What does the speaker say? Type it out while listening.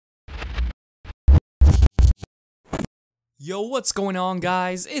Yo, what's going on,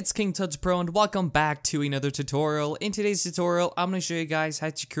 guys? It's KingTutsPro and welcome back to another tutorial. In today's tutorial, I'm going to show you guys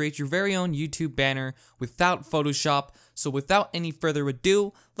how to create your very own YouTube banner without Photoshop. So without any further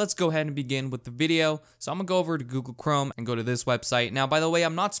ado, let's go ahead and begin with the video. So I'm going to go over to Google Chrome and go to this website. Now, by the way,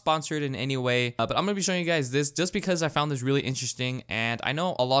 I'm not sponsored in any way, but I'm going to be showing you guys this just because I found this really interesting, and I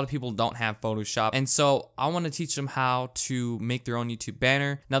know a lot of people don't have Photoshop, and so I want to teach them how to make their own YouTube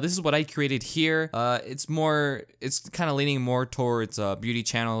banner. Now, this is what I created here. It's kind of leaning more towards beauty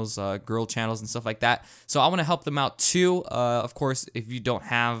channels, girl channels, and stuff like that. So I want to help them out too. Of course, if you don't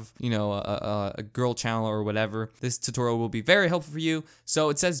have, a girl channel or whatever, this tutorial will be very helpful for you. So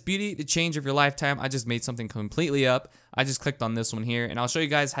it says beauty, the change of your lifetime. I just made something completely up. I just clicked on this one here, and I'll show you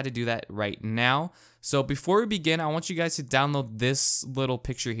guys how to do that right now. So before we begin, I want you guys to download this little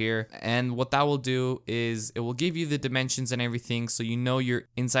picture here, and what that will do is it will give you the dimensions and everything, so you know you're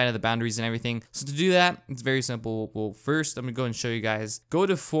inside of the boundaries and everything. So to do that, it's very simple. Well, first I'm gonna go and show you guys. Go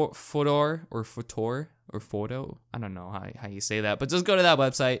to Photo. I don't know how you say that, but just go to that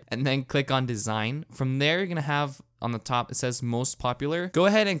website and then click on design. From there, you're gonna have on the top, it says most popular. Go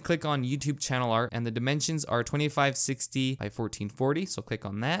ahead and click on YouTube channel art, and the dimensions are 2560 by 1440. So click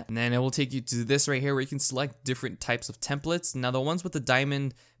on that, and then it will take you to this right here where you can select different types of templates. Now, the ones with the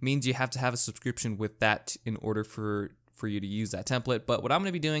diamond means you have to have a subscription with that in order for you to use that template. But what I'm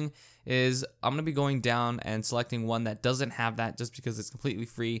gonna be doing is I'm gonna be going down and selecting one that doesn't have that, just because it's completely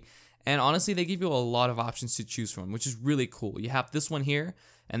free. And honestly, they give you a lot of options to choose from, which is really cool. You have this one here,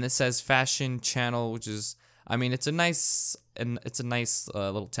 and this says fashion channel, which is, I mean, it's a nice little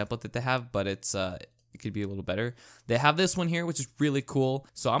template that they have, but it could be a little better. They have this one here, which is really cool.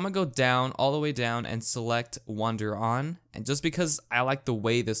 So I'm gonna go down, all the way down, and select Wander On. And just because I like the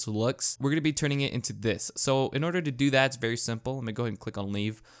way this looks, we're gonna be turning it into this. So in order to do that, it's very simple. Let me go ahead and click on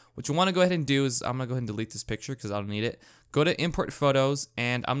Leave. What you want to go ahead and do is I'm gonna go ahead and delete this picture because I don't need it. Go to import photos,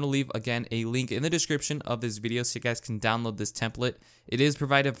 and I'm gonna leave again a link in the description of this video so you guys can download this template. It is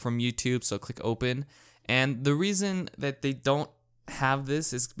provided from YouTube, so click open. And the reason that they don't have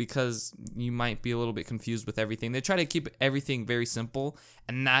this is because you might be a little bit confused with everything. They try to keep everything very simple,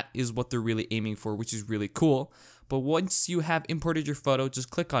 and that is what they're really aiming for, which is really cool. But once you have imported your photo, just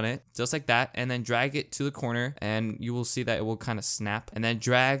click on it, just like that, and then drag it to the corner, and you will see that it will kind of snap. And then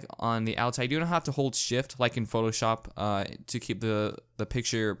drag on the outside. You don't have to hold shift like in Photoshop to keep the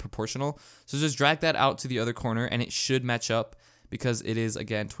picture proportional. So just drag that out to the other corner, and it should match up because it is,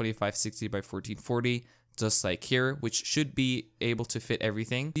 again, 2560 by 1440. Just like here, which should be able to fit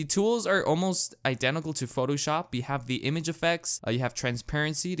everything. The tools are almost identical to Photoshop. You have the image effects, you have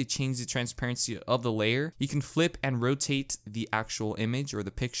transparency to change the transparency of the layer. You can flip and rotate the actual image or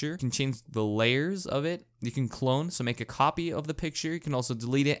the picture. You can change the layers of it. You can clone, so make a copy of the picture. You can also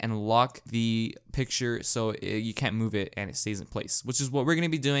delete it and lock the picture so you can't move it and it stays in place, which is what we're gonna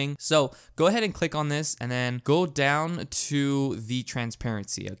be doing. So go ahead and click on this, and then go down to the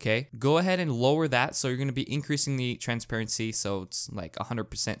transparency, okay? Go ahead and lower that, so you're gonna be increasing the transparency so it's like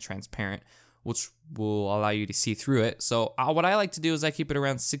 100% transparent, which will allow you to see through it. So what I like to do is I keep it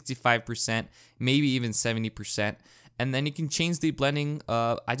around 65%, maybe even 70%. And then you can change the blending.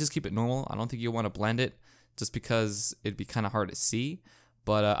 I just keep it normal. I don't think you want to blend it just because it'd be kind of hard to see.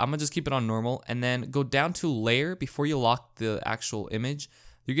 But I'm going to just keep it on normal. And then go down to layer before you lock the actual image.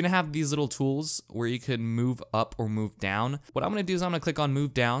 You're going to have these little tools where you can move up or move down. What I'm going to do is I'm going to click on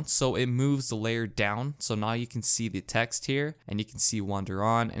move down, so it moves the layer down. So now you can see the text here, and you can see Wander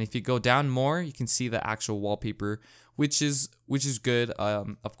On. And if you go down more, you can see the actual wallpaper, which is good.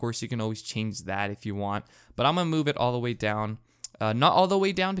 Of course, you can always change that if you want, but I'm going to move it all the way down. Not all the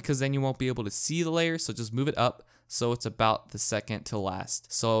way down because then you won't be able to see the layer, so just move it up so it's about the second to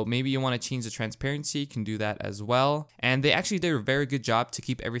last. So maybe you want to change the transparency, you can do that as well. And they actually did a very good job to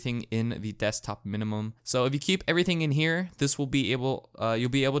keep everything in the desktop minimum. So if you keep everything in here, this will be able, you'll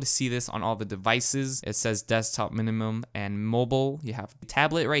be able to see this on all the devices. It says desktop minimum and mobile. You have the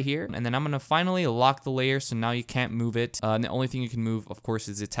tablet right here. And then I'm going to finally lock the layer, so now you can't move it. And the only thing you can move, of course,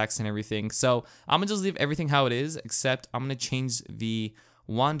 is the text and everything. So I'm going to just leave everything how it is, except I'm going to change the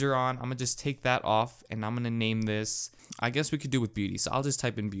Wander On. I'm gonna just take that off, and I'm gonna name this, I guess we could do with beauty, so I'll just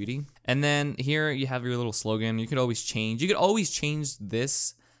type in beauty. And then here you have your little slogan. You could always change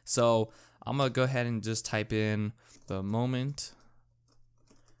this. So I'm gonna go ahead and just type in the moment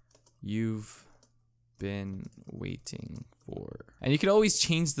you've been waiting for. And you can always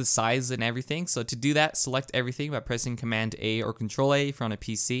change the size and everything. So to do that, select everything by pressing Command A or Control A if you're on a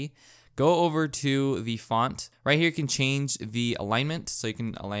PC. Go over to the font. Right here you can change the alignment, so you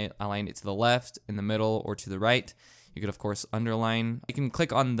can align it to the left, in the middle, or to the right. You could of course underline. You can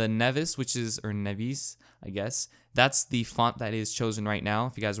click on the Nevis, which is, or Nevis, I guess. That's the font that is chosen right now,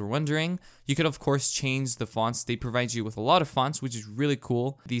 if you guys were wondering. You could of course change the fonts. They provide you with a lot of fonts, which is really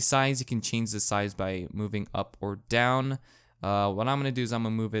cool. The size, you can change the size by moving up or down. What I'm gonna do is I'm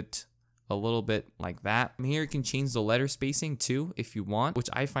gonna move it a little bit like that. Here you can change the letter spacing too if you want, which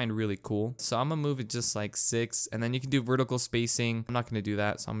I find really cool. So I'm gonna move it just like 6, and then you can do vertical spacing. I'm not gonna do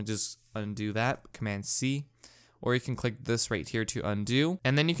that, so I'm gonna just undo that, Command C. Or you can click this right here to undo.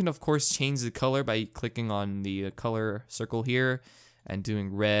 And then you can of course change the color by clicking on the color circle here and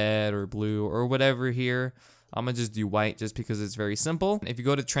doing red or blue or whatever here. I'm gonna just do white just because it's very simple. If you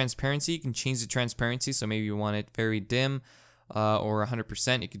go to transparency, you can change the transparency. So maybe you want it very dim or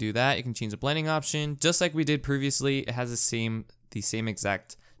 100%, you can do that. You can change the blending option just like we did previously. It has the same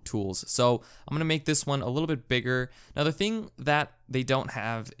exact tools. So I'm gonna make this one a little bit bigger. Now the thing that they don't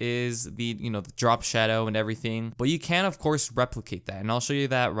have is the the drop shadow and everything, but you can of course replicate that, and I'll show you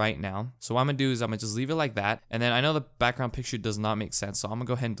that right now. So what I'm gonna do is I'm gonna just leave it like that, and then I know the background picture does not make sense, so I'm gonna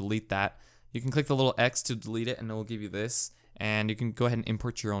go ahead and delete that. You can click the little X to delete it, and it will give you this, and you can go ahead and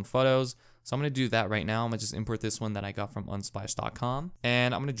import your own photos. So I'm gonna do that right now. I'm gonna just import this one that I got from unsplash.com,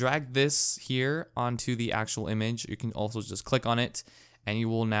 and I'm gonna drag this here onto the actual image. You can also just click on it, and you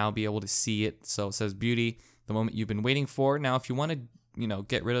will now be able to see it. So it says beauty, the moment you've been waiting for. Now if you want to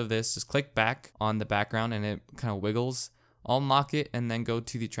get rid of this, just click back on the background and it kind of wiggles. I'll unlock it and then go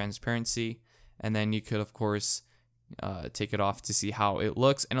to the transparency, and then you could of course take it off to see how it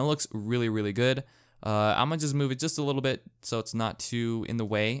looks, and it looks really good. I'm gonna just move it just a little bit so it's not too in the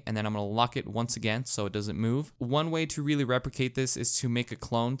way, and then I'm gonna lock it once again so it doesn't move. One way to really replicate this is to make a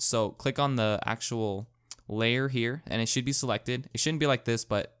clone. So click on the actual layer here, and it should be selected. It shouldn't be like this,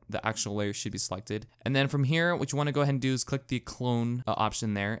 but the actual layer should be selected. And then from here, what you want to go ahead and do is click the clone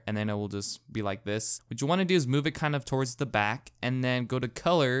option there, and then it will just be like this. What you want to do is move it kind of towards the back, and then go to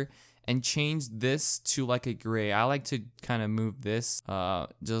color and change this to like a gray. I like to kind of move this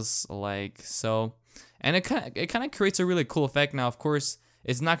just like so, and it kind of creates a really cool effect. Now of course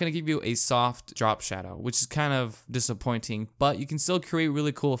it's not going to give you a soft drop shadow, which is kind of disappointing, but you can still create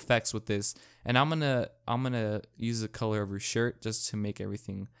really cool effects with this. And I'm gonna use the color of your shirt just to make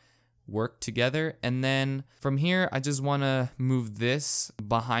everything work together. And then from here, I just want to move this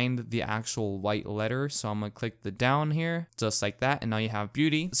behind the actual white letter. So I'm gonna click the down here, just like that, and now you have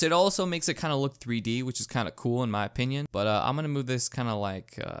beauty. So it also makes it kind of look 3D, which is kind of cool in my opinion. But I'm gonna move this kind of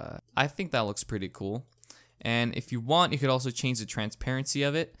like I think that looks pretty cool. And if you want, you could also change the transparency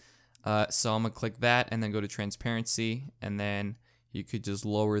of it. So I'm gonna click that and then go to transparency, and then you could just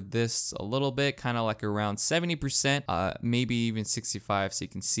lower this a little bit, kind of like around 70%, maybe even 65, so you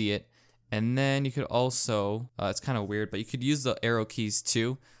can see it. And then you could also, it's kind of weird, but you could use the arrow keys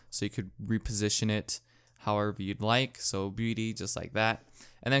too, so you could reposition it however you'd like. So beauty, just like that.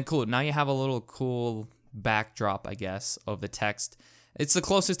 And then cool, now you have a little cool backdrop, I guess, of the text. It's the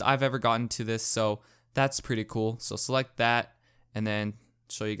closest I've ever gotten to this, so that's pretty cool. So select that, and then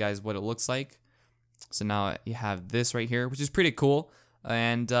show you guys what it looks like. So now you have this right here, which is pretty cool.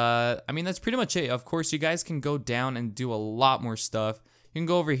 And I mean, that's pretty much it. Of course, you guys can go down and do a lot more stuff. You can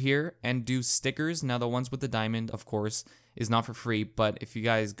go over here and do stickers. Now the ones with the diamond, of course, is not for free, but if you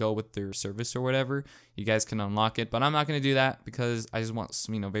guys go with their service or whatever, you guys can unlock it. But I'm not going to do that because I just want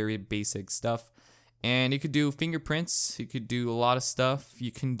some, very basic stuff. And you could do fingerprints. You could do a lot of stuff.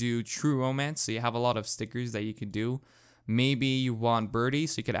 You can do true romance. So you have a lot of stickers that you could do. Maybe you want birdie,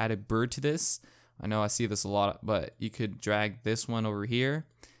 so you could add a bird to this. I know I see this a lot, but you could drag this one over here.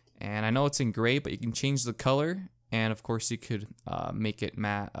 And I know it's in gray, but you can change the color. And of course, you could make it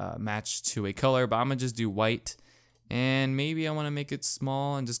match to a color, but I'm gonna just do white. And maybe I want to make it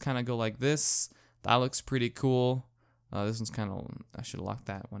small and just kind of go like this. That looks pretty cool. This one's kind of, I should lock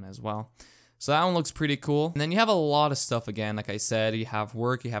that one as well. So that one looks pretty cool. And then you have a lot of stuff again. Like I said, you have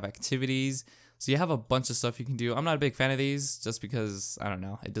work, you have activities. So you have a bunch of stuff you can do. I'm not a big fan of these just because, I don't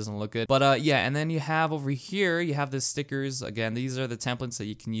know, it doesn't look good. But yeah, and then you have over here, you have the stickers. Again, these are the templates that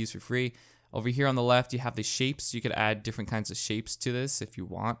you can use for free. Over here on the left, you have the shapes. You could add different kinds of shapes to this if you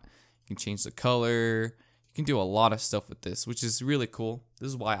want. You can change the color. You can do a lot of stuff with this, which is really cool. This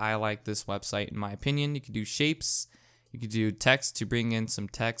is why I like this website, in my opinion. You can do shapes. You could do text to bring in some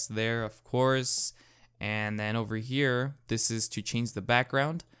text there, of course. And then over here, this is to change the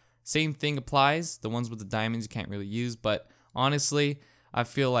background. Same thing applies. The ones with the diamonds you can't really use, but honestly, I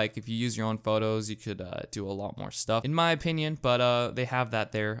feel like if you use your own photos, you could do a lot more stuff, in my opinion, but they have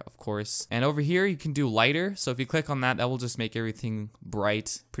that there, of course. And over here, you can do lighter. So if you click on that, that will just make everything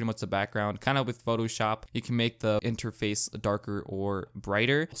bright, pretty much the background. Kind of with Photoshop, you can make the interface darker or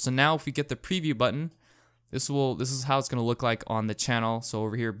brighter. So now if we get the preview button, This is how it's gonna look like on the channel. So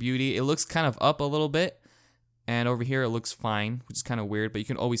over here, beauty, it looks kind of up a little bit, and over here it looks fine, which is kind of weird, but you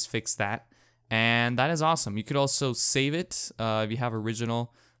can always fix that. And that is awesome. You could also save it if you have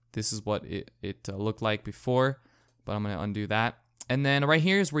original. This is what it looked like before, but I'm gonna undo that. And then right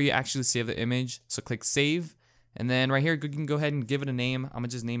here is where you actually save the image. So click save, and then right here you can go ahead and give it a name. I'm gonna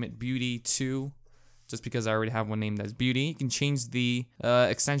just name it Beauty 2. Just because I already have one named as Beauty. You can change the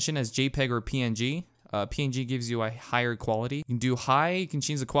extension as JPEG or PNG. PNG gives you a higher quality. You can do high, you can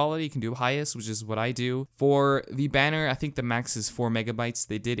change the quality, you can do highest, which is what I do. For the banner, I think the max is 4 megabytes.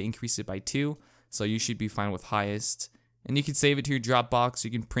 They did increase it by 2, so you should be fine with highest. And you can save it to your Dropbox,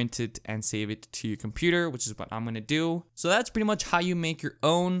 you can print it and save it to your computer, which is what I'm gonna do. So that's pretty much how you make your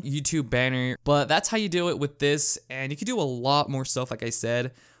own YouTube banner, but that's how you do it with this, and you can do a lot more stuff like I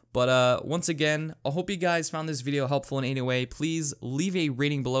said. But once again, I hope you guys found this video helpful in any way. Please leave a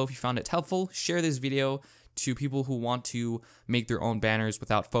rating below if you found it helpful. Share this video to people who want to make their own banners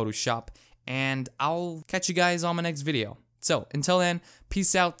without Photoshop. And I'll catch you guys on my next video. So until then,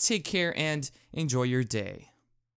 peace out, take care, and enjoy your day.